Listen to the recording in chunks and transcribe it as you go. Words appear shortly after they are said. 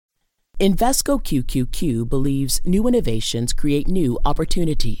Invesco QQQ believes new innovations create new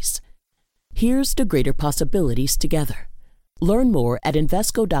opportunities. Here's to greater possibilities together. Learn more at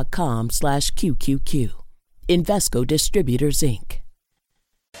Invesco.com/QQQ. Invesco Distributors, Inc.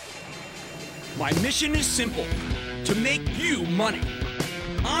 My mission is simple, to make you money.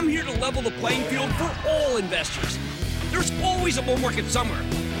 I'm here to level the playing field for all investors. There's always a bull market somewhere,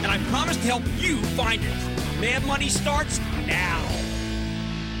 and I promise to help you find it. Mad Money starts now.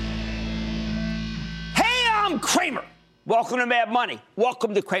 Hey, I'm Cramer. Welcome to Mad Money.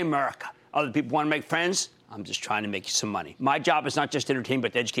 Welcome to Cramerica. Other people want to make friends? I'm just trying to make you some money. My job is not just to entertain,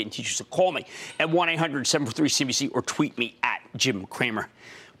 but to educate and teach you. So call me at 1-800-743-CNBC or tweet me at Jim Cramer.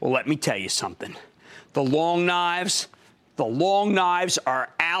 Well, let me tell you something. The long knives are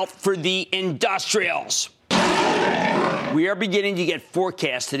out for the industrials. We are beginning to get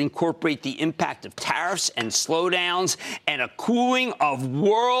forecasts that incorporate the impact of tariffs and slowdowns and a cooling of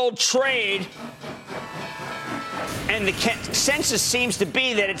world trade. And the consensus seems to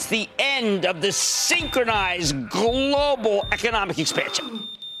be that it's the end of the synchronized global economic expansion.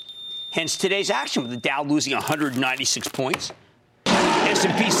 Hence today's action, with the Dow losing 196 points,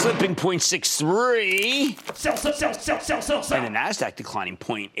 S&P slipping 0.63, sell, and the Nasdaq declining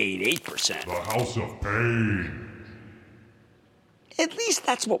 0.88%. The House of Pain. At least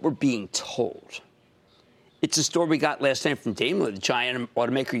that's what we're being told. It's a story we got last night from Daimler, the giant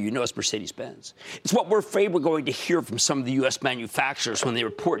automaker you know as Mercedes-Benz. It's what we're afraid we're going to hear from some of the U.S. manufacturers when they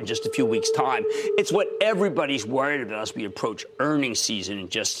report in just a few weeks' time. It's what everybody's worried about as we approach earnings season in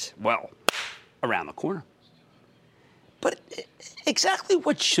just, well, around the corner. But exactly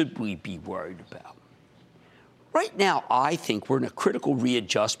what should we be worried about? Right now, I think we're in a critical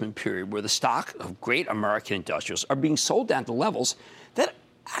readjustment period where the stock of great American industrials are being sold down to levels that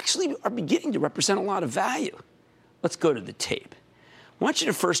actually are beginning to represent a lot of value. Let's go to the tape. I want you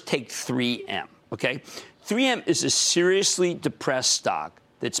to first take 3M, okay? 3M is a seriously depressed stock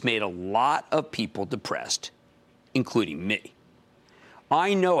that's made a lot of people depressed, including me.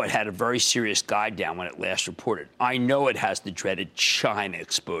 I know it had a very serious guide down when it last reported. I know it has the dreaded China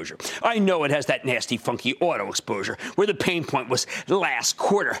exposure. I know it has that nasty, funky auto exposure where the pain point was last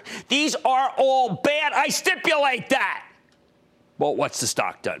quarter. These are all bad. I stipulate that. Well, what's the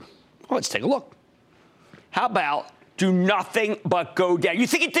stock done? Well, let's take a look. How about do nothing but go down? You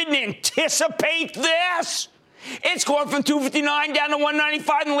think it didn't anticipate this? It's gone from 259 down to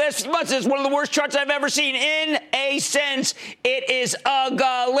 195 in the last few months. It's one of the worst charts I've ever seen. In a sense, it is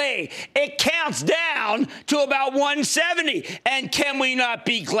ugly. It counts down to about 170. And can we not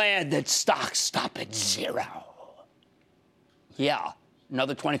be glad that stocks stop at zero? Yeah,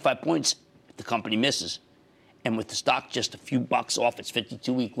 another 25 points if the company misses. And with the stock just a few bucks off its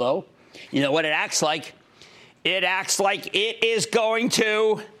 52-week low, you know what it acts like? It acts like it is going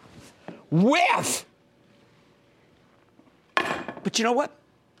to whiff. But you know what?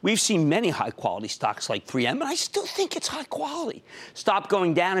 We've seen many high-quality stocks like 3M, and I still think it's high quality. Stop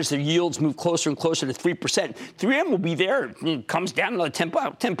going down as their yields move closer and closer to 3%. 3M will be there. It comes down another 10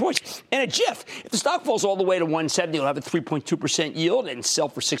 points in a jiff. If the stock falls all the way to 170, you'll have a 3.2% yield and sell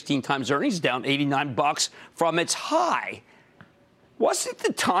for 16 times earnings, down $89 from its high. Wasn't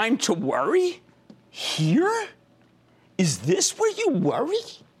the time to worry? Here? Is this where you worry?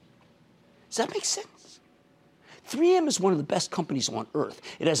 Does that make sense? 3M is one of the best companies on earth.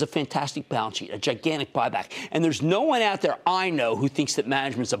 It has a fantastic balance sheet, a gigantic buyback. And there's no one out there I know who thinks that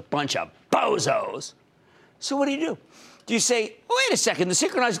management's a bunch of bozos. So what do? Do you say, wait a second, the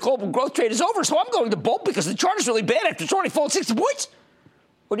synchronized global growth trade is over, so I'm going to bulk because the chart is really bad after it's already fallen 60 points?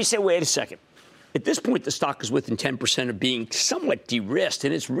 Or do you say, wait a second, at this point the stock is within 10% of being somewhat de-risked,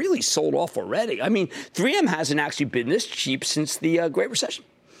 and it's really sold off already. I mean, 3M hasn't actually been this cheap since the Great Recession.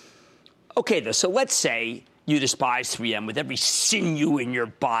 Okay, though, so let's say you despise 3M with every sinew in your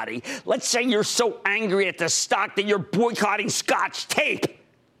body. Let's say you're so angry at the stock that you're boycotting Scotch tape.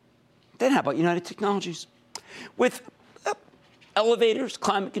 Then how about United Technologies? With elevators,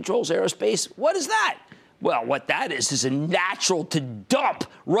 climate controls, aerospace, what is that? Well, what that is a natural to dump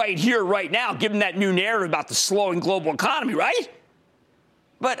right here, right now, given that new narrative about the slowing global economy, right?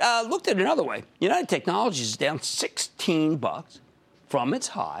 But looked at it another way. United Technologies is down $16 from its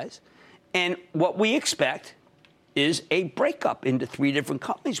highs. And what we expect is a breakup into three different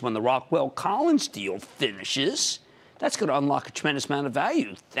companies when the Rockwell-Collins deal finishes. That's going to unlock a tremendous amount of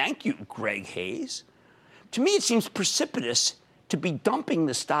value. Thank you, Greg Hayes. To me, it seems precipitous to be dumping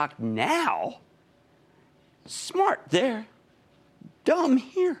the stock now. Smart there, dumb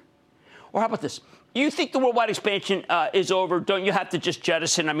here. Or how about this? You think the worldwide expansion is over? Don't you have to just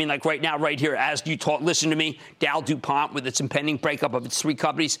jettison? I mean, like right now, right here, as you talk, listen to me, Dow DuPont with its impending breakup of its 3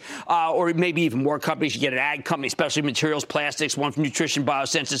 companies, or maybe even more companies. You get an ag company, especially materials, plastics, one from nutrition,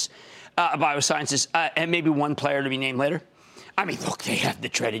 biosciences, and maybe one player to be named later. I mean, look, they have the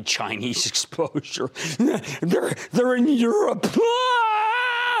dreaded Chinese exposure. They're in Europe.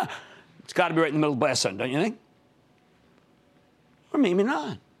 It's got to be right in the middle of the blast zone, don't you think? Or maybe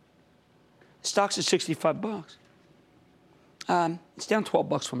not. Stock's at $65. It's down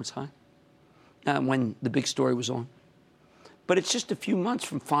 $12 from its high when the big story was on. But it's just a few months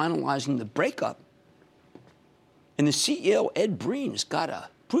from finalizing the breakup. And the CEO, Ed Breen, has got a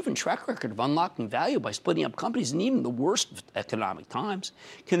proven track record of unlocking value by splitting up companies in even the worst of economic times.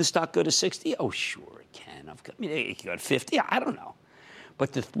 Can the stock go to 60? Oh, sure it can. It can go to 50. I don't know.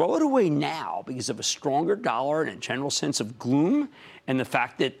 But to throw it away now because of a stronger dollar and a general sense of gloom and the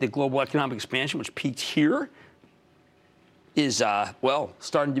fact that the global economic expansion, which peaked here, is,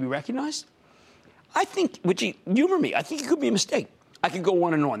 starting to be recognized, I think, would you humor me, I think it could be a mistake. I could go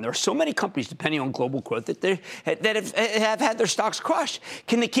on and on. There are so many companies, depending on global growth, that have had their stocks crushed.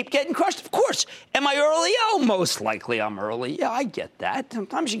 Can they keep getting crushed? Of course. Am I early? Oh, most likely I'm early. Yeah, I get that.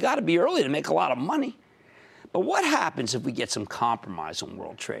 Sometimes you got to be early to make a lot of money. But what happens if we get some compromise on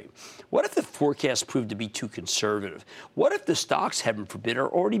world trade? What if the forecasts prove to be too conservative? What if the stocks, heaven forbid, are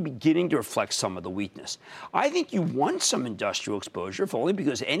already beginning to reflect some of the weakness? I think you want some industrial exposure, if only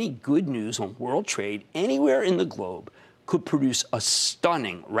because any good news on world trade anywhere in the globe could produce a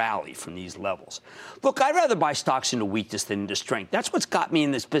stunning rally from these levels. Look, I'd rather buy stocks into weakness than into strength. That's what's got me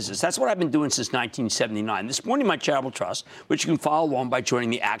in this business. That's what I've been doing since 1979. This morning, my charitable trust, which you can follow along by joining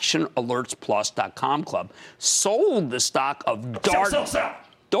the ActionAlertsPlus.com club, sold the stock of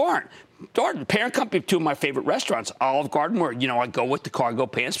Darden. Darden, parent company of 2 of my favorite restaurants, Olive Garden, where, I go with the cargo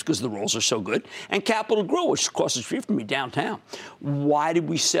pants because the rolls are so good, and Capitol Grill, which is across the street from me downtown. Why did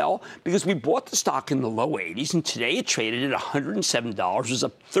we sell? Because we bought the stock in the low 80s, and today it traded at $107. It was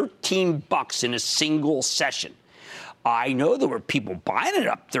up $13 in a single session. I know there were people buying it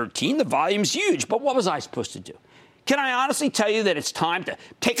up 13. The volume's huge, but what was I supposed to do? Can I honestly tell you that it's time to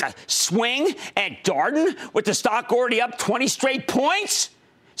take a swing at Darden with the stock already up 20 straight points?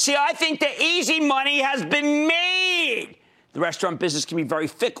 See, I think the easy money has been made. The restaurant business can be very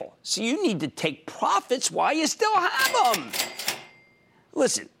fickle, so you need to take profits while you still have them.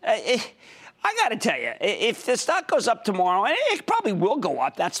 Listen, I got to tell you, if the stock goes up tomorrow, and it probably will go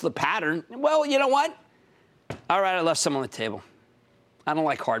up, that's the pattern, well, you know what? All right, I left some on the table. I don't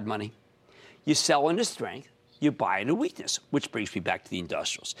like hard money. You sell into strength, you buy into weakness, which brings me back to the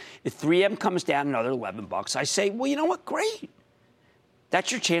industrials. If 3M comes down another $11, I say, well, you know what? Great. That's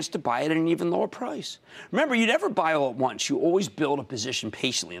your chance to buy it at an even lower price. Remember, you never buy all at once. You always build a position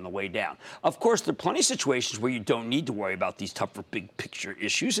patiently on the way down. Of course, there are plenty of situations where you don't need to worry about these tougher big picture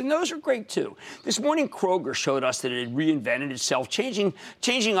issues, and those are great too. This morning, Kroger showed us that it had reinvented itself, changing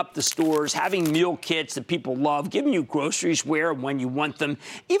up the stores, having meal kits that people love, giving you groceries where and when you want them,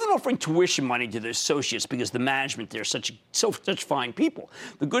 even offering tuition money to the associates because the management there are such fine people.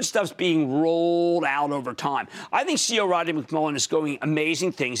 The good stuff's being rolled out over time. I think CEO Rodney McMullen is going amazing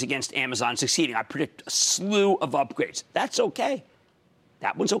things against Amazon succeeding. I predict a slew of upgrades. That's okay.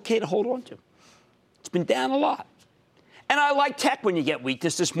 That one's okay to hold on to. It's been down a lot. And I like tech when you get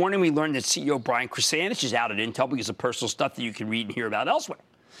weakness. This morning we learned that CEO Brian Krasanich is out at Intel because of personal stuff that you can read and hear about elsewhere.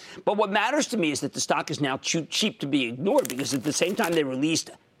 But what matters to me is that the stock is now too cheap to be ignored because at the same time they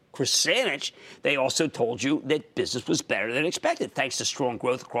released Krasanich, they also told you that business was better than expected thanks to strong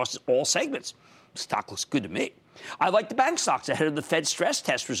growth across all segments. The stock looks good to me. I like the bank stocks ahead of the Fed stress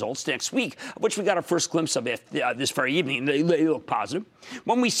test results next week, of which we got our first glimpse of this very evening. They look positive.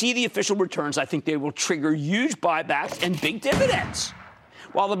 When we see the official returns, I think they will trigger huge buybacks and big dividends.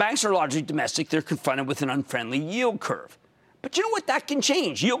 While the banks are largely domestic, they're confronted with an unfriendly yield curve. But you know what? That can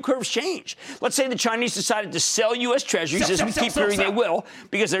change. Yield curves change. Let's say the Chinese decided to sell U.S. Treasuries, as we keep hearing they will,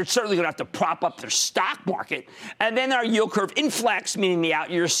 because they're certainly going to have to prop up their stock market. And then our yield curve inflects, meaning the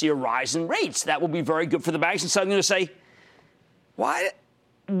out years see a rise in rates. That will be very good for the banks. And suddenly they'll say, why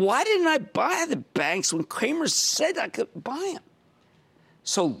didn't I buy the banks when Cramer said I could buy them?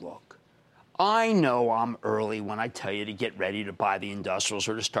 So look, I know I'm early when I tell you to get ready to buy the industrials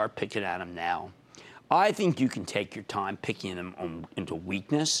or to start picking at them now. I think you can take your time picking them into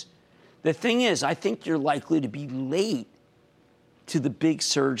weakness. The thing is, I think you're likely to be late to the big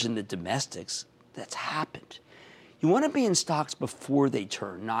surge in the domestics that's happened. You want to be in stocks before they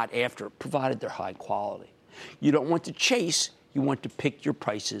turn, not after, provided they're high quality. You don't want to chase. You want to pick your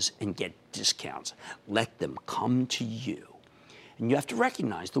prices and get discounts. Let them come to you. And you have to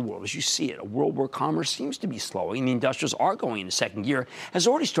recognize the world as you see it. A world where commerce seems to be slowing and the industrials are going into second gear has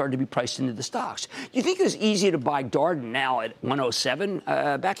already started to be priced into the stocks. Do you think it was easier to buy Darden now at 107,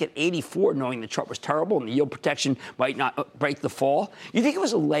 back at 84, knowing the chart was terrible and the yield protection might not break the fall? You think it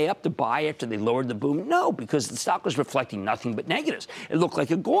was a layup to buy after they lowered the boom? No, because the stock was reflecting nothing but negatives. It looked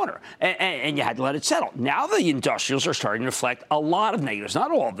like a goner, and you had to let it settle. Now the industrials are starting to reflect a lot of negatives. Not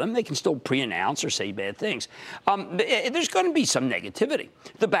all of them. They can still pre-announce or say bad things. There's going to be some negativity.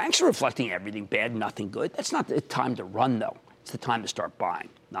 The banks are reflecting everything bad, nothing good. That's not the time to run, though. It's the time to start buying.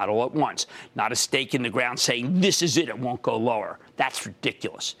 Not all at once. Not a stake in the ground saying, this is it, it won't go lower. That's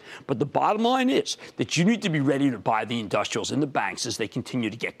ridiculous. But the bottom line is that you need to be ready to buy the industrials and the banks as they continue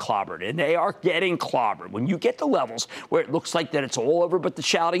to get clobbered. And they are getting clobbered. When you get to levels where it looks like that it's all over but the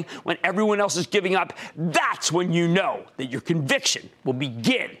shouting, when everyone else is giving up, that's when you know that your conviction will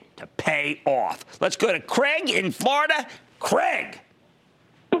begin to pay off. Let's go to Craig in Florida. Craig.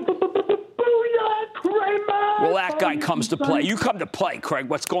 Booyah, Cramer! Well, that guy comes to play. You come to play, Craig.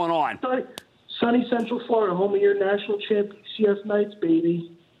 What's going on? Sunny Central Florida, home of your national champ CS Knights,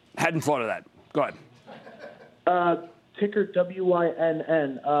 baby. Hadn't thought of that. Go ahead. Ticker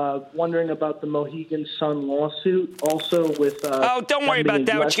WYNN. Wondering about the Mohegan Sun lawsuit. Also with. Oh, don't worry about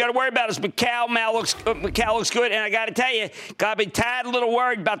that. What you got to worry about is Macau. Macau looks good, and I got to tell you, got to be tad a little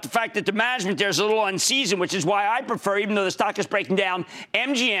worried about the fact that the management there is a little unseasoned, which is why I prefer, even though the stock is breaking down,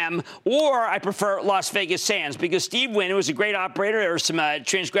 MGM, or I prefer Las Vegas Sands, because Steve Wynn, who was a great operator, there were some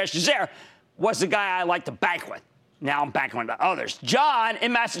transgressions there, was the guy I like to bank with. Now I'm banking with others. John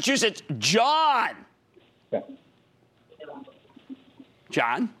in Massachusetts. John. Yeah.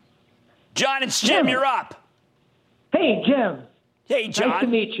 John, it's Jim. You're up. Hey, Jim. Hey, John. Nice to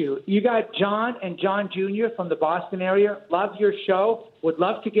meet you. You got John and John Jr. from the Boston area. Love your show. Would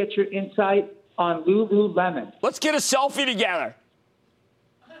love to get your insight on Lululemon. Let's get a selfie together.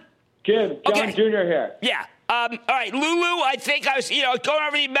 John Jr. here. Yeah. All right, Lulu, I think I was, going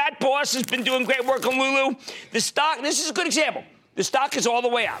over the Matt Boss has been doing great work on Lulu. The stock, this is a good example. The stock is all the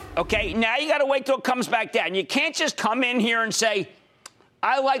way up, okay? Now you got to wait till it comes back down. You can't just come in here and say,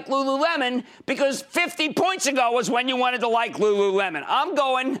 I like Lululemon, because 50 points ago was when you wanted to like Lululemon. I'm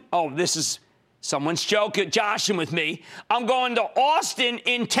going, this is someone's joshing with me. I'm going to Austin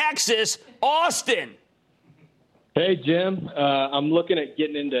in Texas. Austin. Hey, Jim. I'm looking at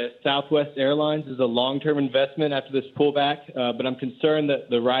getting into Southwest Airlines as a long-term investment after this pullback, but I'm concerned that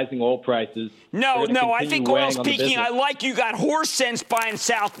the rising oil prices. No, I think oil's peaking. I like you got horse sense buying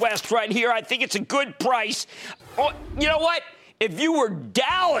Southwest right here. I think it's a good price. Oh, you know what? If you were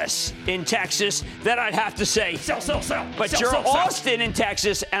Dallas in Texas, then I'd have to say, sell. But you're Austin in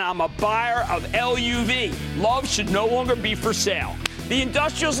Texas, and I'm a buyer of LUV. Love should no longer be for sale. The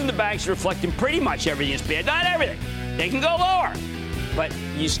industrials and the banks are reflecting pretty much everything is bad. Not everything. They can go lower. But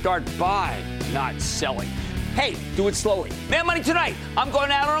you start buying, not selling. Hey, do it slowly. Mad Money tonight. I'm going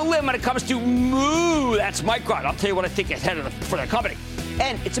out on a limb when it comes to Moo. That's Micron. I'll tell you what I think ahead for the company.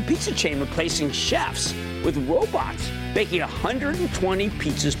 And it's a pizza chain replacing chefs with robots, baking 120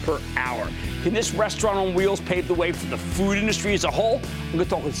 pizzas per hour. Can this restaurant on wheels pave the way for the food industry as a whole? I'm going to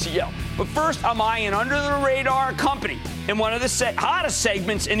talk with the CEO. But first, I'm eyeing under-the-radar company in one of the hottest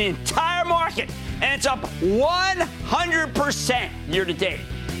segments in the entire market. And it's up 100% year-to-date.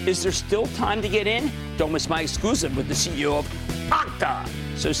 Is there still time to get in? Don't miss my exclusive with the CEO of Okta.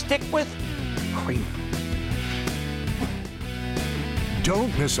 So stick with Cramer.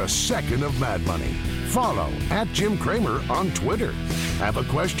 Don't miss a second of Mad Money. Follow @Jim Cramer on Twitter. Have a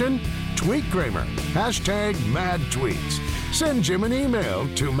question? Tweet Cramer. #MadTweets. Send Jim an email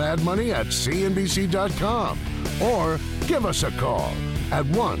to madmoney@cnbc.com or give us a call at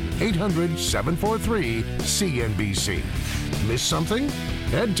 1-800-743-CNBC. Miss something?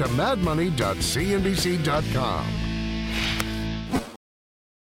 Head to madmoney.cnbc.com.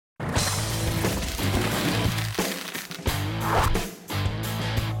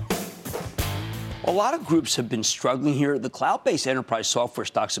 A lot of groups have been struggling here. The cloud-based enterprise software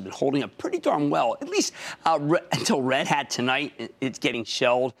stocks have been holding up pretty darn well, at least until Red Hat tonight. It's getting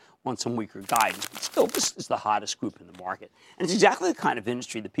shelled on some weaker guidance. But still, this is the hottest group in the market. And it's exactly the kind of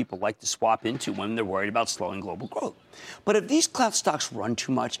industry that people like to swap into when they're worried about slowing global growth. But if these cloud stocks run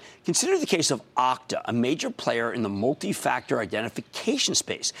too much, consider the case of Okta, a major player in the multi-factor identification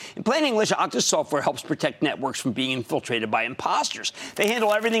space. In plain English, Okta's software helps protect networks from being infiltrated by imposters. They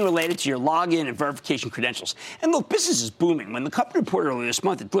handle everything related to your login and verification credentials. And look, business is booming. When the company reported earlier this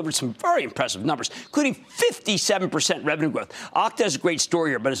month, it delivered some very impressive numbers, including 57% revenue growth. Okta has a great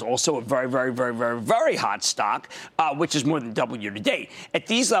story here, but is also a very, very, very, very, very hot stock, which is more than double year to date. At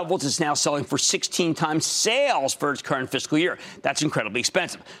these levels, it's now selling for 16 times sales for its current fiscal year. That's incredibly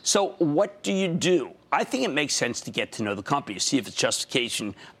expensive. So what do you do? I think it makes sense to get to know the company, to see if its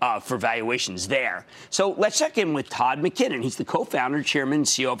justification for valuation is there. So let's check in with Todd McKinnon. He's the co-founder, chairman, and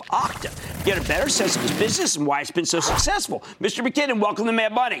CEO of Okta. Get a better sense of his business and why it's been so successful. Mr. McKinnon, welcome to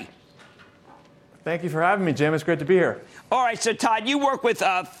Mad Money. Thank you for having me, Jim. It's great to be here. All right, so Todd, you work with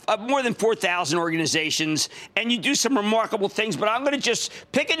more than 4,000 organizations, and you do some remarkable things, but I'm going to just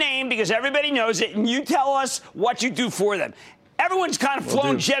pick a name because everybody knows it, and you tell us what you do for them. Everyone's kind of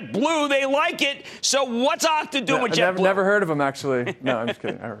flown JetBlue. They like it. So what's Okta doing with JetBlue? I've never heard of them, actually. No, I'm just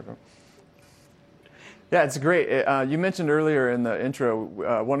kidding. I heard of them. Yeah, it's great. You mentioned earlier in the intro,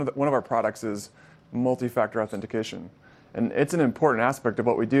 one of our products is multi-factor authentication. And it's an important aspect of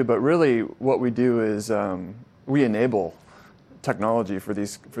what we do. But really, what we do is we enable technology for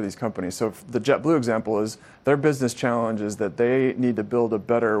these companies. So the JetBlue example is their business challenge is that they need to build a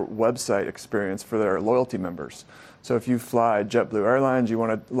better website experience for their loyalty members. So if you fly JetBlue Airlines, you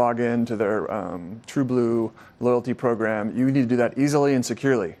want to log into their TrueBlue loyalty program, you need to do that easily and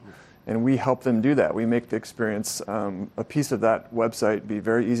securely. And we help them do that. We make the experience, a piece of that website be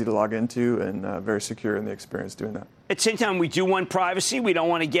very easy to log into and very secure in the experience doing that. At the same time, we do want privacy. We don't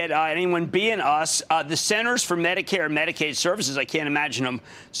want to get anyone being us. The Centers for Medicare and Medicaid Services, I can't imagine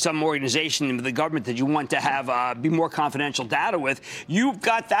some organization in the government that you want to have be more confidential data with. You've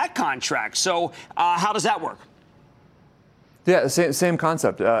got that contract. So how does that work? Yeah, same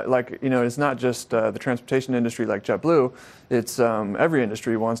concept. It's not just the transportation industry like JetBlue. It's every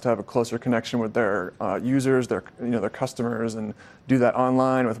industry wants to have a closer connection with their users, their customers, and do that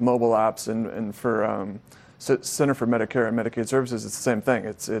online with mobile apps. And for Center for Medicare and Medicaid Services, it's the same thing.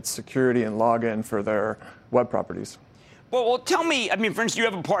 It's security and login for their web properties. Well, tell me, for instance, you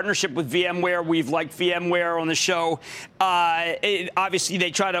have a partnership with VMware. We've liked VMware on the show. Obviously,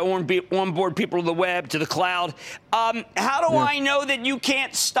 they try to onboard people to the web, to the cloud. How do I know that you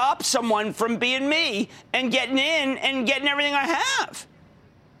can't stop someone from being me and getting in and getting everything I have?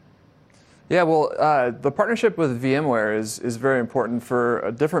 Yeah, well, the partnership with VMware is very important for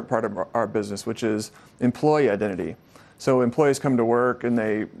a different part of our business, which is employee identity. So employees come to work, and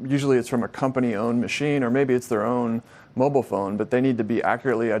usually it's from a company-owned machine, or maybe it's their own mobile phone, but they need to be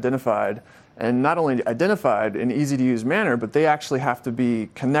accurately identified, and not only identified in an easy-to-use manner, but they actually have to be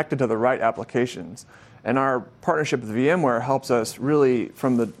connected to the right applications. And our partnership with VMware helps us really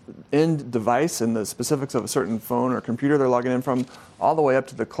from the end device and the specifics of a certain phone or computer they're logging in from, all the way up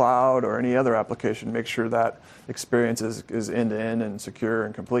to the cloud or any other application, make sure that experience is end-to-end and secure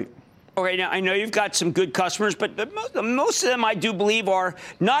and complete. Okay, now I know you've got some good customers, but most of them I do believe are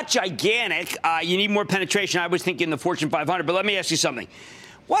not gigantic. You need more penetration. I was thinking the Fortune 500, but let me ask you something.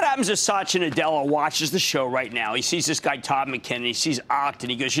 What happens if Satya Nadella watches the show right now? He sees this guy, Todd McKinnon, he sees Okta,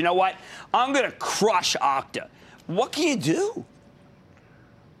 and he goes, you know what? I'm going to crush Okta. What can you do?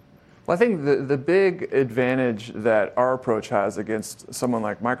 Well, I think the big advantage that our approach has against someone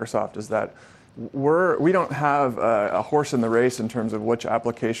like Microsoft is that we don't have a horse in the race in terms of which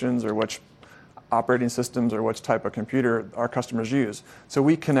applications or which operating systems or which type of computer our customers use. So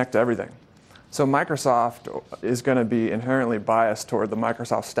we connect to everything. So Microsoft is going to be inherently biased toward the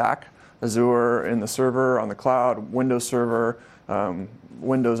Microsoft stack, Azure in the server, on the cloud, Windows Server,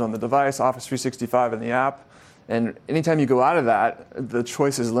 Windows on the device, Office 365 in the app. And anytime you go out of that, the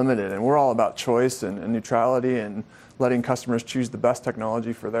choice is limited. And we're all about choice and neutrality and letting customers choose the best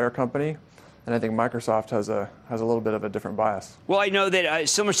technology for their company. And I think Microsoft has a little bit of a different bias. Well, I know that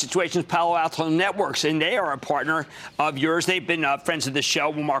similar situations, Palo Alto Networks, and they are a partner of yours. They've been friends of the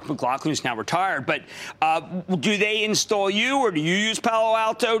show. Well, Mark McLaughlin is now retired. But do they install you, or do you use Palo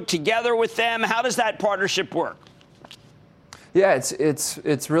Alto together with them? How does that partnership work? Yeah,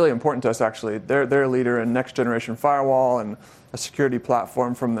 it's really important to us, actually. They're a leader in next-generation firewall and a security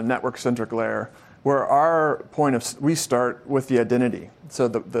platform from the network-centric layer, where we start with the identity. So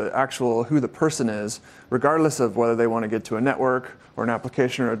the actual who the person is, regardless of whether they want to get to a network or an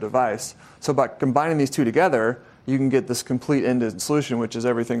application or a device. So by combining these two together, you can get this complete end-to-end solution, which is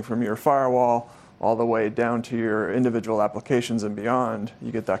everything from your firewall all the way down to your individual applications and beyond.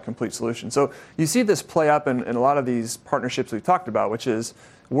 You get that complete solution. So you see this play up in a lot of these partnerships we've talked about, which is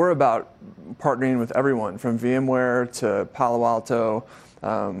we're about partnering with everyone from VMware to Palo Alto.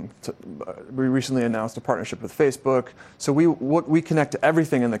 We recently announced a partnership with Facebook. So we connect to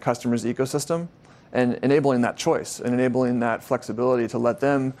everything in the customer's ecosystem and enabling that choice and enabling that flexibility to let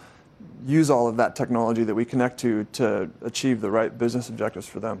them use all of that technology that we connect to achieve the right business objectives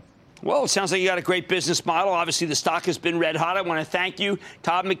for them. Well, it sounds like you got a great business model. Obviously, the stock has been red hot. I want to thank you,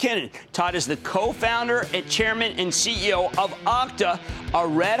 Todd McKinnon. Todd is the co-founder and chairman and CEO of Okta, a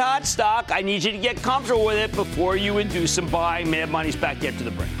red hot stock. I need you to get comfortable with it before you induce some buying. Mad Money's back after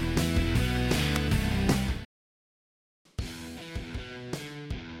the break.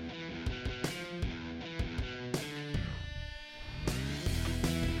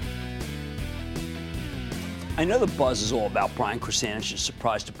 I know the buzz is all about Brian Krzanich's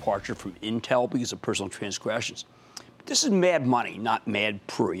surprise departure from Intel because of personal transgressions. But this is mad money, not mad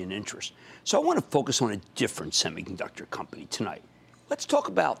prurient interest. So I want to focus on a different semiconductor company tonight. Let's talk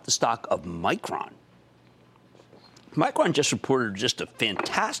about the stock of Micron. Micron just reported just a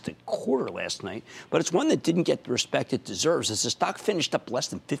fantastic quarter last night, but it's one that didn't get the respect it deserves as the stock finished up less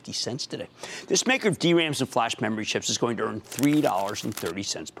than 50 cents today. This maker of DRAMs and flash memory chips is going to earn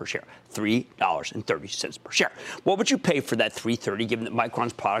 $3.30 per share. $3.30 per share. What would you pay for that $3.30 given that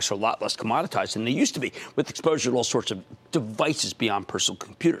Micron's products are a lot less commoditized than they used to be with exposure to all sorts of devices beyond personal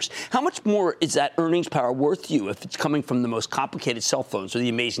computers? How much more is that earnings power worth to you if it's coming from the most complicated cell phones or the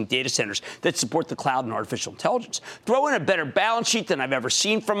amazing data centers that support the cloud and artificial intelligence? Throw in a better balance sheet than I've ever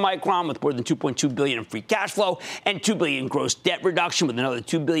seen from Micron with more than $2.2 billion in free cash flow and $2 billion in gross debt reduction with another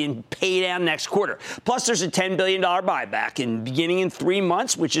 $2 billion pay down next quarter. Plus, there's a $10 billion buyback beginning in 3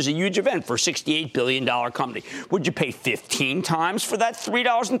 months, which is a huge event for a $68 billion company. Would you pay 15 times for that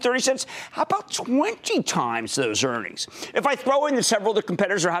 $3.30? How about 20 times those earnings? If I throw in that several other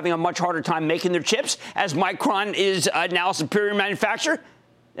competitors are having a much harder time making their chips, as Micron is now a superior manufacturer,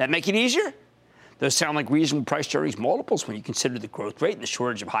 that make it easier? Those sound like reasonable price to earnings multiples when you consider the growth rate and the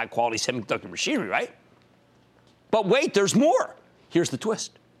shortage of high-quality semiconductor machinery, right? But wait, there's more. Here's the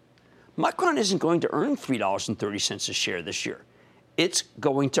twist. Micron isn't going to earn $3.30 a share this year. It's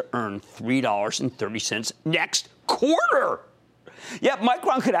going to earn $3.30 next quarter. Yet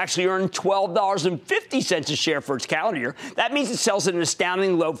Micron could actually earn $12.50 a share for its calendar year. That means it sells at an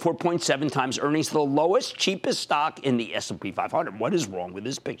astounding low 4.7 times earnings, the lowest, cheapest stock in the S&P 500. What is wrong with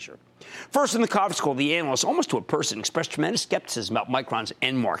this picture? First, in the conference call, the analysts, almost to a person, expressed tremendous skepticism about Micron's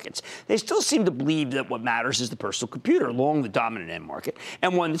end markets. They still seem to believe that what matters is the personal computer, along the dominant end market,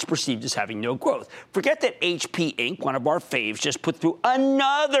 and one that's perceived as having no growth. Forget that HP Inc., one of our faves, just put through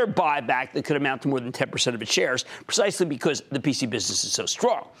another buyback that could amount to more than 10% of its shares, precisely because the PC business is so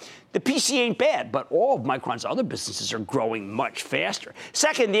strong. The PC ain't bad, but all of Micron's other businesses are growing much faster.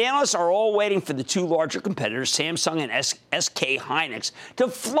 Second, the analysts are all waiting for the two larger competitors, Samsung and SK Hynix, to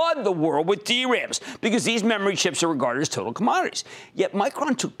flood the world with DRAMs because these memory chips are regarded as total commodities. Yet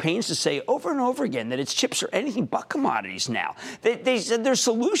Micron took pains to say over and over again that its chips are anything but commodities now. They said they're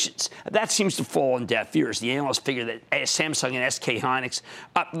solutions. That seems to fall on deaf ears. The analysts figure that Samsung and SK Hynix,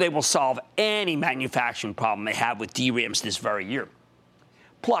 they will solve any manufacturing problem they have with DRAMs this very year.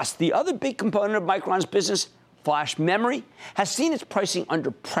 Plus, the other big component of Micron's business, flash memory, has seen its pricing under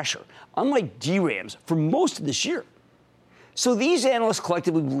pressure, unlike DRAMs, for most of this year. So these analysts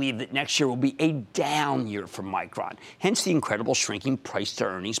collectively believe that next year will be a down year for Micron, hence the incredible shrinking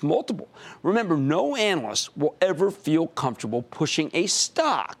price-to-earnings multiple. Remember, no analyst will ever feel comfortable pushing a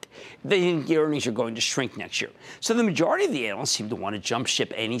stock if they think the earnings are going to shrink next year. So the majority of the analysts seem to want to jump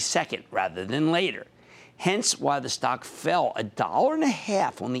ship any second rather than later. Hence why the stock fell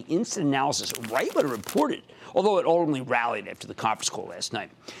 $1.50 on the instant analysis right when it reported, although it ultimately rallied after the conference call last night.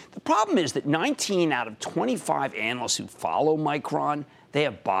 The problem is that 19 out of 25 analysts who follow Micron, they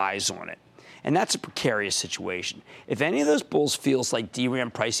have buys on it. And that's a precarious situation. If any of those bulls feels like DRAM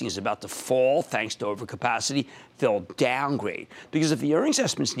pricing is about to fall thanks to overcapacity, they'll downgrade. Because if the earnings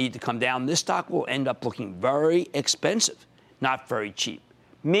estimates need to come down, this stock will end up looking very expensive, not very cheap.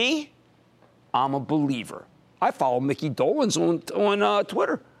 Me? I'm a believer. I follow Mickey Dolenz on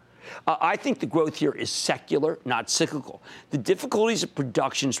Twitter. I think the growth here is secular, not cyclical. The difficulties of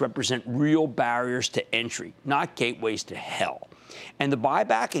productions represent real barriers to entry, not gateways to hell. And the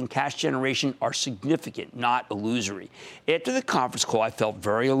buyback and cash generation are significant, not illusory. After the conference call, I felt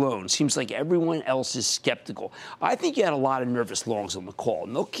very alone. Seems like everyone else is skeptical. I think you had a lot of nervous longs on the call,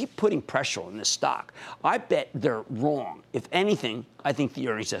 and they'll keep putting pressure on this stock. I bet they're wrong. If anything, I think the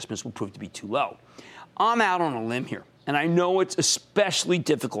earnings estimates will prove to be too low. I'm out on a limb here, and I know it's especially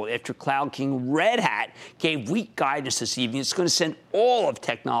difficult after Cloud King Red Hat gave weak guidance this evening. It's going to send all of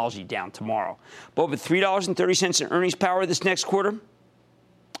technology down tomorrow. But with $3.30 in earnings power this next quarter,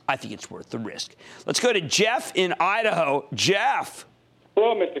 I think it's worth the risk. Let's go to Jeff in Idaho. Jeff.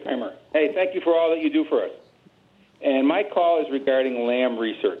 Hello, Mr. Cramer. Hey, thank you for all that you do for us. And my call is regarding Lam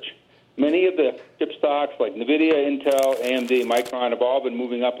Research. Many of the chip stocks like NVIDIA, Intel, AMD, Micron have all been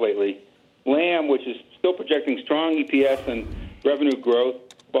moving up lately. Lam, which is still projecting strong EPS and revenue growth,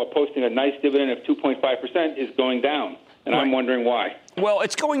 while posting a nice dividend of 2.5%, is going down. And I'm wondering why. Well,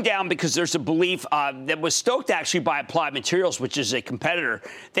 it's going down because there's a belief that was stoked actually by Applied Materials, which is a competitor,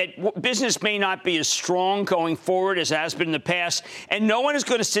 that business may not be as strong going forward as it has been in the past. And no one is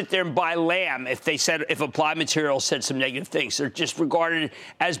going to sit there and buy Lam if Applied Materials said some negative things. They're just regarded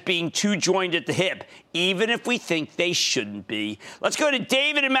as being too joined at the hip, even if we think they shouldn't be. Let's go to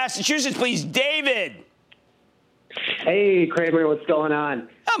David in Massachusetts, please. David. Hey, Cramer, what's going on?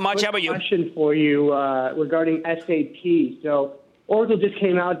 Not much. How about you? Question for you regarding SAP. So Oracle just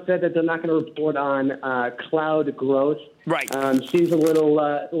came out and said that they're not going to report on cloud growth. Right. Seems a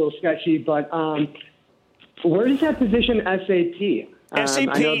little sketchy, but where does that position SAP?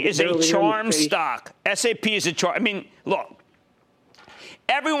 SAP is a charm stock. SAP is a charm. I mean, look.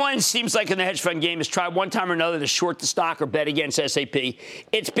 Everyone seems like in the hedge fund game has tried one time or another to short the stock or bet against SAP.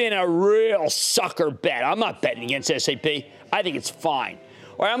 It's been a real sucker bet. I'm not betting against SAP. I think it's fine.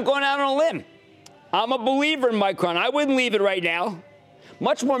 Or I'm going out on a limb. I'm a believer in Micron. I wouldn't leave it right now.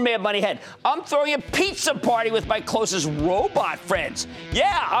 Much more Mad Money ahead. I'm throwing a pizza party with my closest robot friends.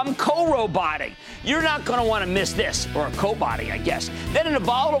 Yeah, I'm co-roboting. You're not going to want to miss this, or co-botting, I guess. Then in a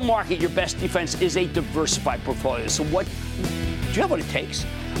volatile market, your best defense is a diversified portfolio. So do you have what it takes?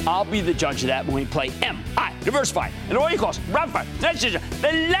 I'll be the judge of that when we play MI Diversified. And what do you call it? Round 5. That's just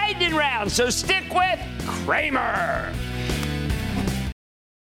the lightning round. So stick with Cramer.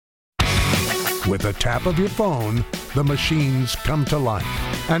 With a tap of your phone, the machines come to life,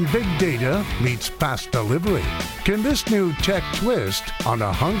 and big data meets fast delivery. Can this new tech twist on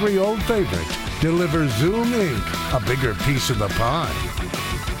a hungry old favorite deliver Zoom Inc. a bigger piece of the pie?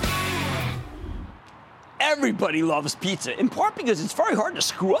 Everybody loves pizza, in part because it's very hard to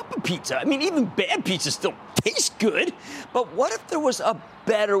screw up a pizza. I mean, even bad pizza still tastes good. But what if there was a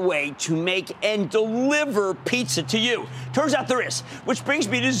better way to make and deliver pizza to you? Turns out there is, which brings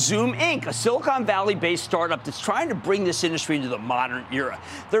me to Zoom Inc., a Silicon Valley-based startup that's trying to bring this industry into the modern era.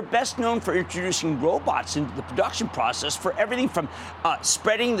 They're best known for introducing robots into the production process for everything from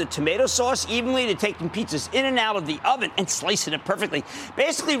spreading the tomato sauce evenly to taking pizzas in and out of the oven and slicing it perfectly.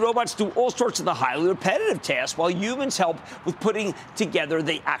 Basically, robots do all sorts of the highly repetitive tasks while humans help with putting together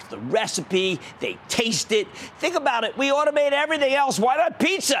the recipe, they taste it. Think about it. We automate everything else. Why not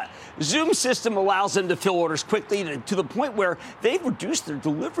pizza? Zoom's system allows them to fill orders quickly to the point where they've reduced their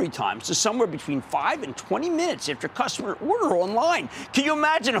delivery times to somewhere between 5 and 20 minutes after customer order online. Can you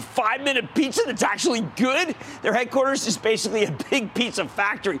imagine a 5-minute pizza that's actually good? Their headquarters is basically a big pizza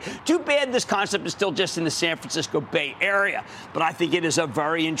factory. Too bad this concept is still just in the San Francisco Bay Area, but I think it is a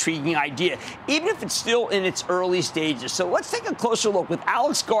very intriguing idea, even if it's still in its early stages. So let's take a closer look with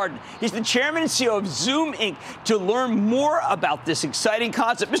Alex Garden. He's the chairman and CEO of Zoom Inc. to learn more about this exciting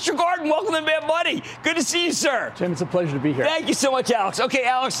concept. Mr. Garden, welcome to Mad Money. Good to see you, sir. Jim, it's a pleasure to be here. Thank you so much, Alex. Okay,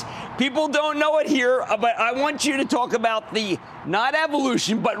 Alex, people don't know it here, but I want you to talk about the not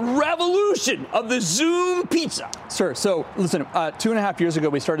evolution, but revolution of the Zoom pizza. Sure. So, listen, 2.5 years ago,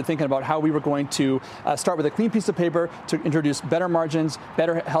 we started thinking about how we were going to start with a clean piece of paper to introduce better margins,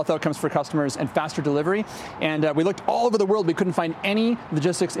 better health outcomes for customers, and faster delivery. And we looked all over the world. We couldn't find any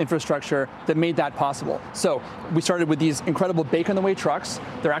logistics infrastructure that made that possible. So we started with these incredible bake-on-the-way trucks.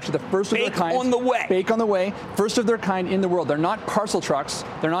 They're actually the first of their kind. Bake on the way. Bake on the way. First of their kind in the world. They're not parcel trucks.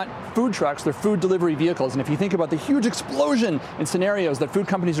 They're not food trucks. They're food delivery vehicles. And if you think about the huge explosion in scenarios that food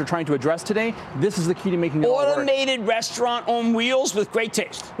companies are trying to address today, this is the key to making it all work. Automated restaurant on wheels with great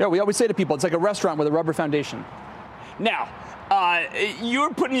taste. Yeah, we always say to people, it's like a restaurant with a rubber foundation. Now,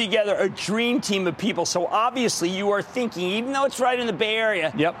 you're putting together a dream team of people, so obviously you are thinking, even though it's right in the Bay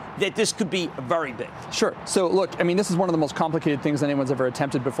Area, that this could be very big. Sure. So look, I mean, this is one of the most complicated things anyone's ever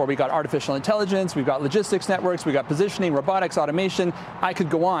attempted before. We got artificial intelligence, we've got logistics networks, we've got positioning, robotics, automation. I could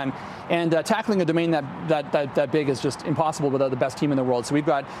go on. And tackling a domain that big is just impossible without the best team in the world. So we've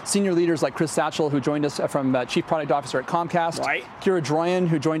got senior leaders like Chris Satchel, who joined us from Chief Product Officer at Comcast. Right. Kira Droyan,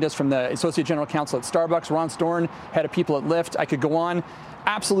 who joined us from the Associate General Counsel at Starbucks. Ron Storn, head of people at Lyft. I could go on.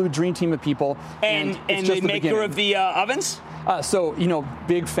 Absolute dream team of people. And the maker of the ovens? So, you know,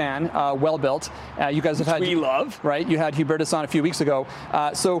 big fan, well built. You guys have had. We love. Right? You had Hubertus on a few weeks ago.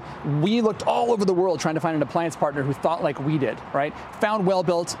 So we looked all over the world trying to find an appliance partner who thought like we did, right? Found well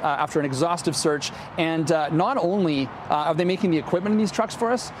built after an exhaustive search. And not only are they making the equipment in these trucks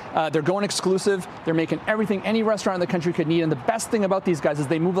for us, they're going exclusive. They're making everything any restaurant in the country could need. And the best thing about these guys is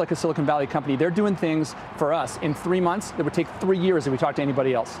they move like a Silicon Valley company. They're doing things for us in 3 months that would take 3 years if we talked to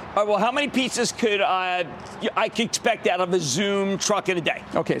anybody else. All right, well, how many pizzas could I could expect out of a Zoom truck in a day?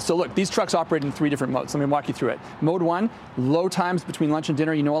 Okay, so look, these trucks operate in 3 different modes. Let me walk you through it. Mode 1, low times between lunch and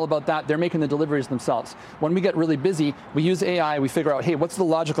dinner. You know all about that. They're making the deliveries themselves. When we get really busy, we use AI. We figure out, hey, what's the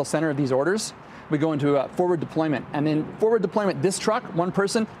logical center of these orders? We go into forward deployment. And in forward deployment, this truck, one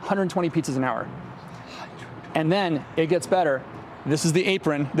person, 120 pizzas an hour. And then it gets better. This is the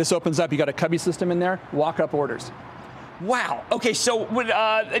apron. This opens up. You got a cubby system in there. Walk up orders. Wow. Okay, so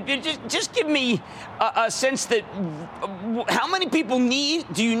just give me a sense that how many people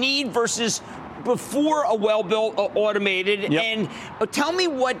do you need versus before a well-built, automated, yep. And tell me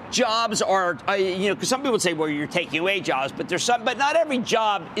what jobs are, because some people would say, well, you're taking away jobs, but there's some, but not every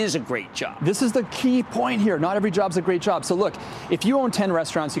job is a great job. This is the key point here. Not every job's a great job. So look, if you own 10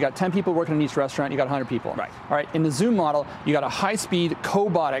 restaurants, you got 10 people working in each restaurant, you got 100 people. Right. All right. In the Zoom model, you got a high-speed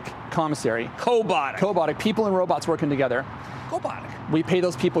cobotic commissary. Cobotic. People and robots working together. Cobotic. We pay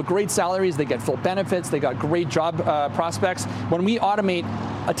those people great salaries. They get full benefits. They got great job prospects. When we automate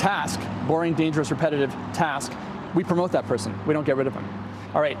a task, boring, dangerous, repetitive task, we promote that person. We don't get rid of them.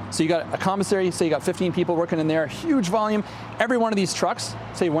 All right, so you got a commissary, say you got 15 people working in there, huge volume. Every one of these trucks,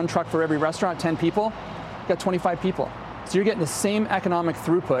 say one truck for every restaurant, 10 people, you got 25 people. So you're getting the same economic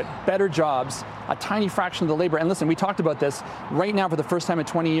throughput, better jobs, a tiny fraction of the labor. And listen, we talked about this right now for the first time in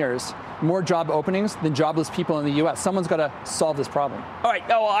 20 years. More job openings than jobless people in the U.S. Someone's got to solve this problem. All right.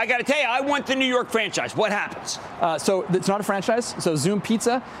 Oh, well, I got to tell you, I want the New York franchise. What happens? So it's not a franchise. So Zoom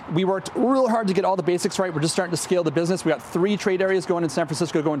Pizza, we worked real hard to get all the basics right. We're just starting to scale the business. We got 3 trade areas going in San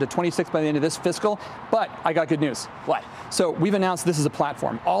Francisco, going to 26 by the end of this fiscal. But I got good news. What? So we've announced this is a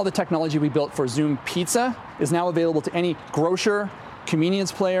platform. All the technology we built for Zoom Pizza is now available to any grocer,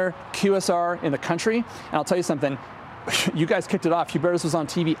 convenience player, QSR in the country. And I'll tell you something, you guys kicked it off. Hubertus was on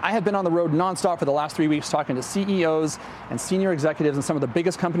TV. I have been on the road nonstop for the last 3 weeks talking to CEOs and senior executives in some of the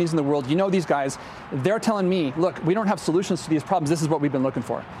biggest companies in the world. You know these guys. They're telling me, look, we don't have solutions to these problems. This is what we've been looking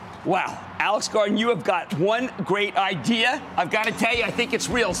for. Wow. Alex Garden, you have got one great idea. I've got to tell you, I think it's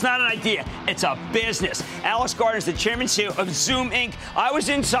real. It's not an idea. It's a business. Alex Garden is the chairman and CEO of Zoom Inc. I was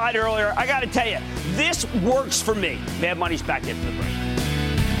inside earlier. I got to tell you, this works for me. Mad Money's back into the break.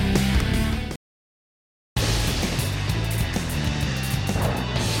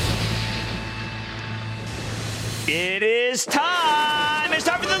 It is time. It's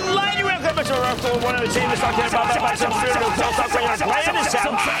time for the lightning round.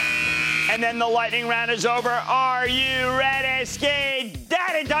 And then the lightning round is over. Are you ready? Skate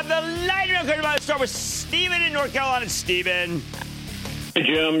daddy. Time the lightning round. Let's start with Stephen in North Carolina. Stephen. Hey,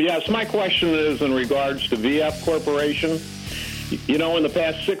 Jim. Yes, my question is in regards to VF Corporation. You know, in the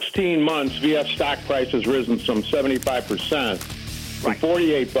past 16 months, VF stock price has risen some 75%, from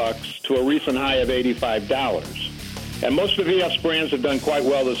 $48 to a recent high of $85. And most of VF's brands have done quite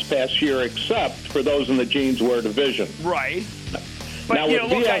well this past year, except for those in the jeanswear division. Right. But, now,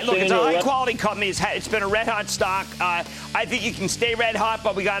 look, it's a high-quality company. It's been a red-hot stock. I think you can stay red-hot,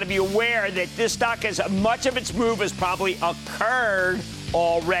 but we got to be aware that this stock, as much of its move has probably occurred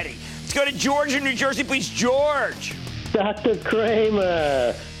already. Let's go to George in New Jersey, please. George. Dr.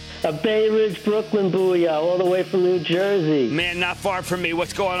 Cramer, a Bay Ridge, Brooklyn booyah, all the way from New Jersey. Man, not far from me.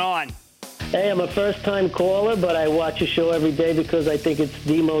 What's going on? Hey, I'm a first-time caller, but I watch your show every day because I think it's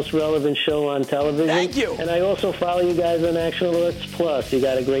the most relevant show on television. Thank you. And I also follow you guys on Action Alerts Plus. You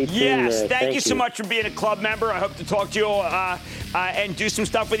got a great team there. Yes, thank you so much for being a club member. I hope to talk to you and do some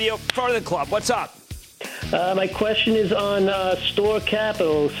stuff with you for the club. What's up? My question is on Store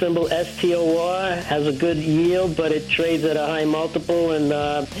Capital, symbol STOR, has a good yield, but it trades at a high multiple. And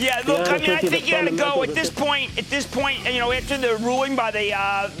yeah, look, I mean, I think you got to go at this point. At this point, you know, after the ruling by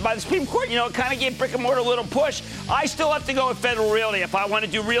the Supreme Court, you know, it kind of gave brick and mortar a little push. I still have to go with Federal Realty. If I want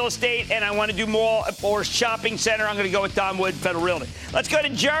to do real estate and I want to do mall or shopping center, I'm going to go with Don Wood, Federal Realty. Let's go to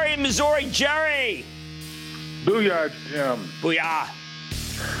Jerry in Missouri. Jerry. Booyah, Jim. Booyah.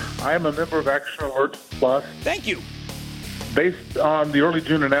 I am a member of Action Alerts Plus. Thank you. Based on the early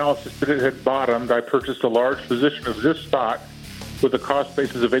June analysis that it had bottomed, I purchased a large position of this stock with a cost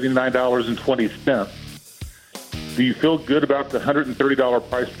basis of $89.20. Do you feel good about the $130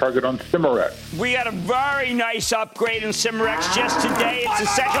 price target on Cimarex? We got a very nice upgrade in Cimarex just today. It's the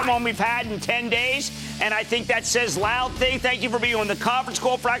second one we've had in 10 days, and I think that says loud thing. Thank you for being on the conference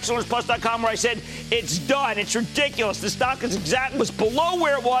call for ActionAlertsPlus.com where I said it's done. It's ridiculous. The stock was below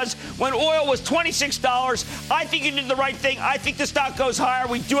where it was when oil was $26. I think you did the right thing. I think the stock goes higher.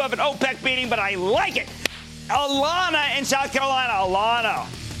 We do have an OPEC meeting, but I like it. Alana in South Carolina. Alana.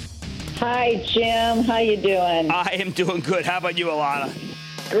 Hi, Jim. How you doing? I am doing good. How about you, Alana?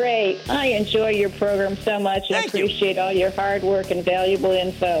 Great. I enjoy your program so much and appreciate all your hard work and valuable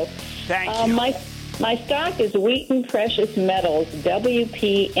info. Thank you. My stock is Wheaton Precious Metals,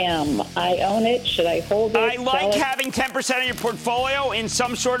 WPM. I own it. Should I hold it? I like having 10% of your portfolio in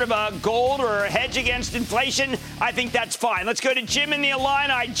some sort of a gold or a hedge against inflation. I think that's fine. Let's go to Jim in the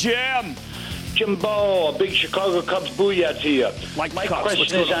Illini. Jim. Jimbo, a big Chicago Cubs booyah to you. My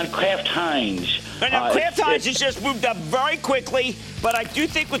question is on Kraft Heinz. Kraft Heinz has just moved up very quickly, but I do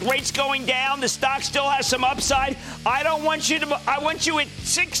think with rates going down, the stock still has some upside. I want you at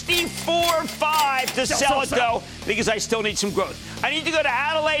 64.5 to sell it, though, because I still need some growth. I need to go to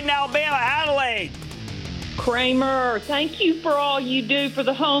Adelaide in Alabama. Adelaide. Cramer, thank you for all you do for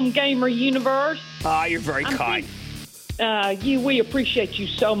the home gamer universe. You're very kind. We appreciate you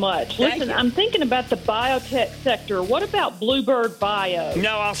so much. Listen, I'm thinking about the biotech sector. What about Bluebird Bio?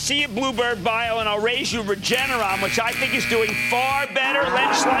 No, I'll see you Bluebird Bio, and I'll raise you Regeneron, which I think is doing far better.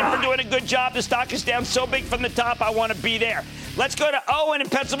 Len Schleifer doing a good job. The stock is down so big from the top, I want to be there. Let's go to Owen in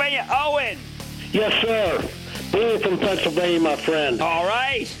Pennsylvania. Owen. Yes, sir. Being from Pennsylvania, my friend. All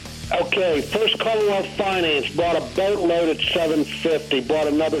right. Okay, First Commonwealth Finance bought a boatload at $7.50, bought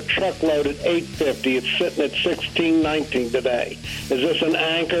another truckload at $8.50. It's sitting at $16.19 today. Is this an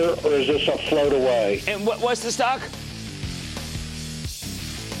anchor or is this a float away? And what's the stock?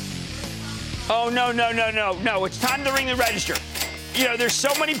 Oh, no. It's time to ring the register. You know, there's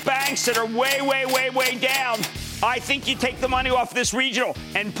so many banks that are way, way, way, way down. I think you take the money off this regional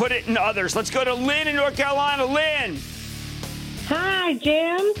and put it in others. Let's go to Lynn in North Carolina. Lynn. Hi,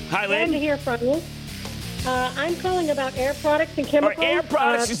 Jim. Hi, Lynn. Glad to hear from you. I'm calling about air products and chemicals. Air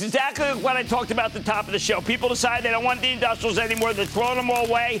products is exactly what I talked about at the top of the show. People decide they don't want the industrials anymore. They're throwing them all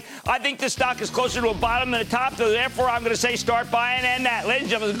away. I think the stock is closer to a bottom than a top, so therefore I'm going to say start buying and that. Ladies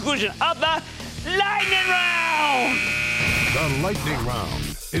and gentlemen, the conclusion of the Lightning Round. The Lightning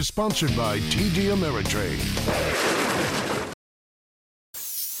Round is sponsored by TD Ameritrade.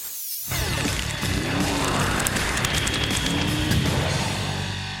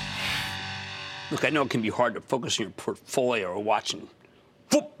 Look, I know it can be hard to focus on your portfolio or watching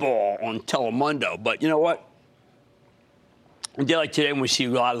football on Telemundo, but you know what? A day like today, when we see a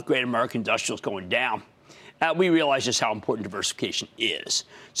lot of great American industrials going down, we realize just how important diversification is.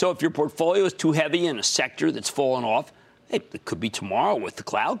 So if your portfolio is too heavy in a sector that's fallen off, it could be tomorrow with the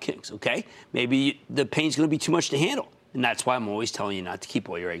Cloud Kings, okay? Maybe the pain's going to be too much to handle. And that's why I'm always telling you not to keep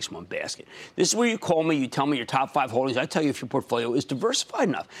all your eggs in one basket. This is where you call me, you tell me your top 5 holdings. I tell you if your portfolio is diversified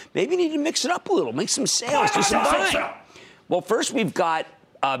enough. Maybe you need to mix it up a little, make some sales, do some buying. Well, first we've got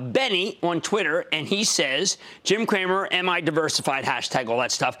Benny on Twitter, and he says, Jim Cramer, am I diversified? Hashtag all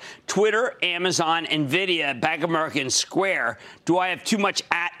that stuff. Twitter, Amazon, NVIDIA, Bank of America, and Square. Do I have too much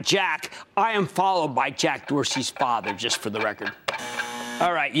at Jack? I am followed by Jack Dorsey's father, just for the record.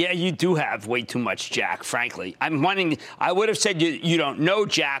 All right. Yeah, you do have way too much Jack, frankly. I would have said you don't know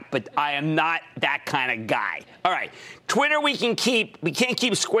Jack, but I am not that kind of guy. All right. Twitter we can keep. We can't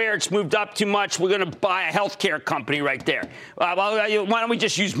keep Square. It's moved up too much. We're going to buy a healthcare company right there. Why don't we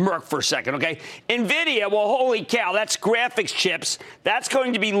just use Merck for a second, okay? NVIDIA, well, holy cow, that's graphics chips. That's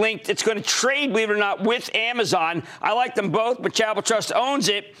going to be linked. It's going to trade, believe it or not, with Amazon. I like them both, but Chapel Trust owns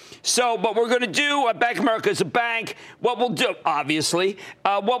it. So, but we're going to do, Bank of America is a bank. What we'll do, obviously,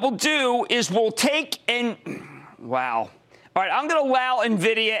 what we'll do is we'll take and, wow. All right, I'm going to allow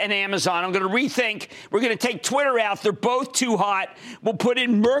NVIDIA and Amazon. I'm going to rethink. We're going to take Twitter out. They're both too hot. We'll put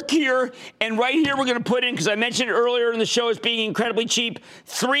in Merck here. And right here we're going to put in, because I mentioned it earlier in the show as being incredibly cheap,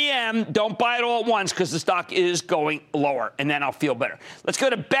 3M. Don't buy it all at once because the stock is going lower. And then I'll feel better. Let's go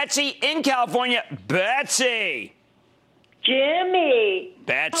to Betsy in California. Betsy. Jimmy.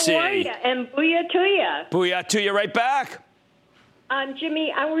 Betsy. How are you? And booyah to you. Booyah to you right back.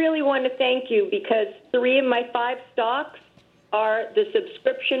 Jimmy, I really want to thank you because 3 of my 5 stocks are the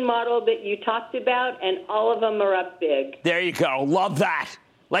subscription model that you talked about, and all of them are up big. There you go. Love that.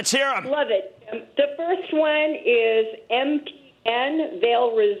 Let's hear them. Love it. The first one is MPN,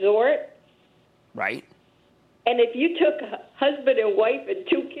 Vail Resort. Right. And if you took a husband and wife and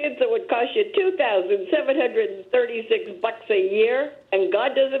 2 kids, it would cost you $2,736 a year, and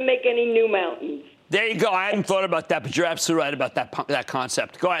God doesn't make any new mountains. There you go. I hadn't thought about that, but you're absolutely right about that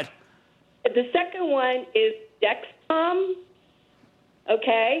concept. Go ahead. The second one is Dexcom.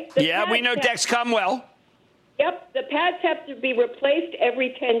 Okay. We know Dexcom well. Yep. The pads have to be replaced every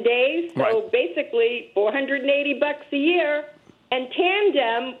 10 days. So basically $480 a year. And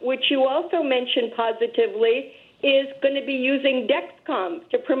Tandem, which you also mentioned positively, is going to be using Dexcom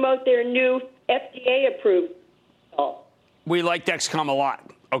to promote their new FDA-approved. We like Dexcom a lot.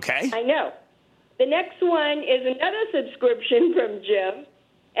 Okay. I know. The next one is another subscription from Jim,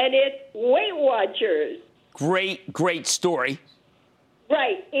 and it's Weight Watchers. Great story.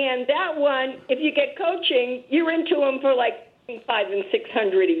 Right, and that one, if you get coaching, you're into them for like $500 and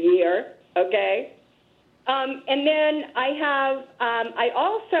 $600 a year, okay? And then I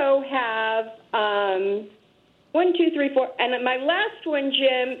also have 1, 2, 3, 4, and my last one,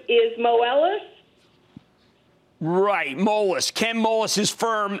 Jim, is Moelis. Right, Moelis. Ken Moelis'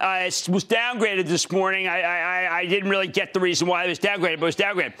 firm was downgraded this morning. I didn't really get the reason why it was downgraded, but it was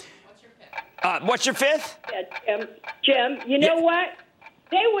downgraded. What's your fifth? Yeah, Jim, you know what?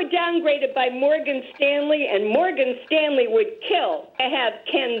 They were downgraded by Morgan Stanley, and Morgan Stanley would kill to have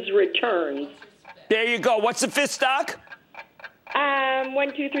Ken's returns. There you go. What's the fifth stock?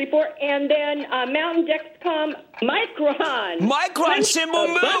 1, 2, 3, 4, and then Mountain Dexcom, Micron symbol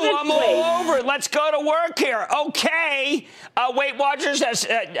move. I'm all over it. Let's go to work here. Okay. Weight Watchers, as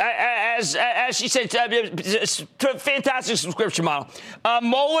she said, fantastic subscription model.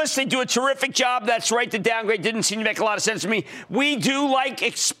 Moelis, they do a terrific job. That's right. The downgrade didn't seem to make a lot of sense to me. We do like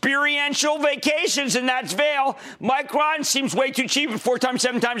experiential vacations, and that's Vail. Micron seems way too cheap at 4 times,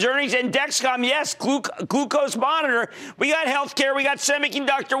 7 times earnings. And Dexcom, yes, glucose monitor. We got healthcare. We got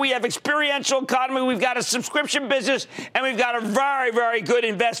semiconductor. We have experiential economy. We've got a subscription business, and we've got a very, very good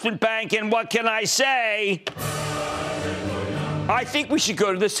investment bank. And what can I say? I think we should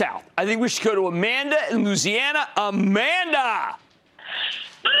go to the South. I think we should go to Amanda in Louisiana. Amanda!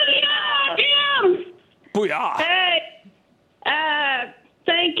 Booyah, Jim! Booyah! Hey,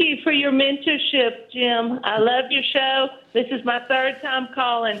 thank you for your mentorship, Jim. I love your show. This is my 3rd time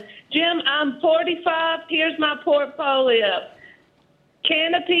calling. Jim, I'm 45. Here's my portfolio.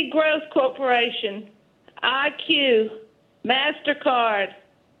 Canopy Growth Corporation, IQ, MasterCard,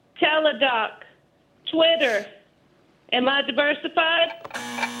 Teladoc, Twitter. Am I diversified?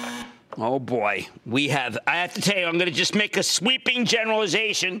 Oh, boy. I have to tell you, I'm going to just make a sweeping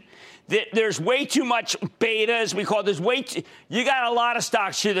generalization. There's way too much beta, as we call it. You got a lot of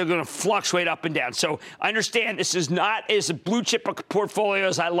stocks here that are going to fluctuate up and down. So I understand this is not as a blue chip portfolio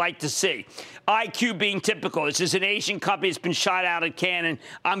as I like to see. IQ being typical. This is an Asian company that's been shot out of cannon.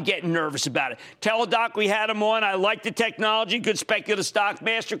 I'm getting nervous about it. Teladoc, we had them on. I like the technology. Good speculative stock.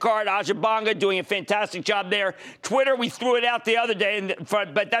 MasterCard, Ajabanga doing a fantastic job there. Twitter, we threw it out the other day,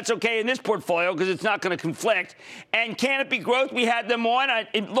 but that's okay in this portfolio because it's not going to conflict. And Canopy Growth, we had them on.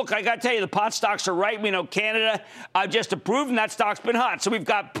 Look, I got to tell you, the pot stocks are right. We know Canada just approved, and that stock's been hot. So we've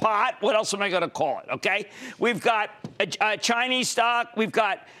got pot. What else am I going to call it, okay? We've got a Chinese stock. We've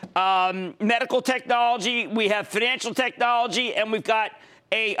got medical technology. We have financial technology. And we've got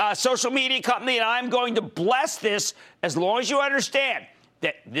a social media company. And I'm going to bless this as long as you understand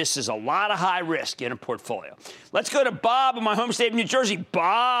that this is a lot of high risk in a portfolio. Let's go to Bob in my home state of New Jersey.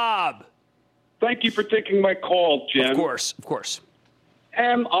 Bob. Thank you for taking my call, Jim. Of course.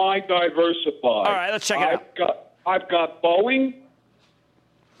 Am I diversified? All right, let's check it out. I've got Boeing,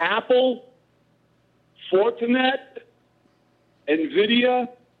 Apple, Fortinet, NVIDIA,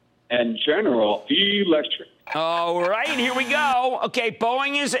 and General Electric. All right, here we go. Okay,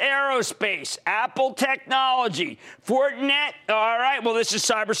 Boeing is aerospace. Apple technology. Fortinet. All right, well, this is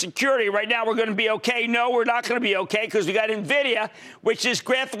cybersecurity. Right now, we're going to be okay. No, we're not going to be okay because we got NVIDIA, which is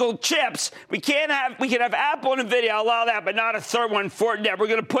graphical chips. We can have Apple and NVIDIA. I'll allow that, but not a third one, Fortinet. We're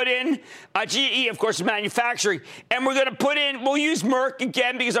going to put in GE, of course, is manufacturing. And we're going to put in, we'll use Merck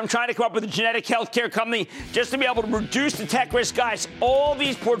again because I'm trying to come up with a genetic healthcare company just to be able to reduce the tech risk. Guys, all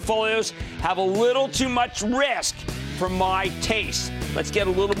these portfolios have a little too much risk for my taste. Let's get a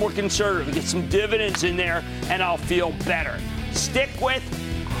little more conservative, get some dividends in there, and I'll feel better. Stick with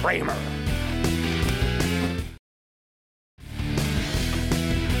Cramer.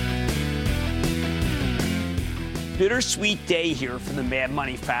 Bittersweet day here for the Mad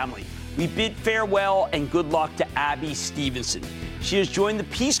Money family. We bid farewell and good luck to Abby Stevenson. She has joined the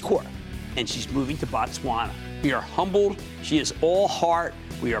Peace Corps, and she's moving to Botswana. We are humbled. She is all heart.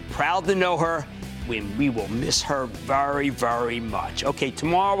 We are proud to know her. We will miss her very, very much. Okay,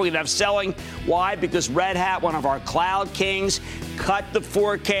 tomorrow we're going to have selling. Why? Because Red Hat, one of our cloud kings, cut the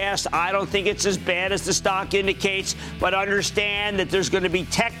forecast. I don't think it's as bad as the stock indicates, but understand that there's going to be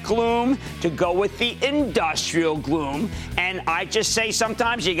tech gloom to go with the industrial gloom. And I just say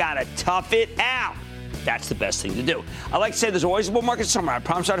sometimes you got to tough it out. That's the best thing to do. I like to say there's always a bull market somewhere. I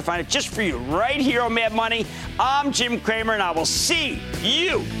promise I'll find it just for you right here on Mad Money. I'm Jim Cramer, and I will see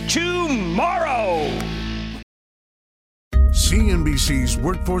you tomorrow. CNBC's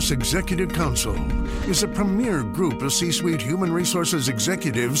Workforce Executive Council is a premier group of C-suite human resources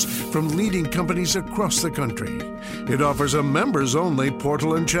executives from leading companies across the country. It offers a members-only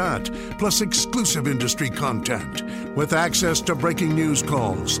portal and chat, plus exclusive industry content, with access to breaking news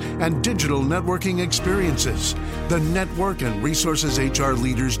calls and digital networking experiences. The network and resources HR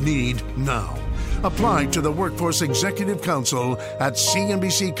leaders need now. Apply to the Workforce Executive Council at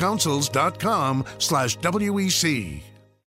cnbccouncils.com/WEC.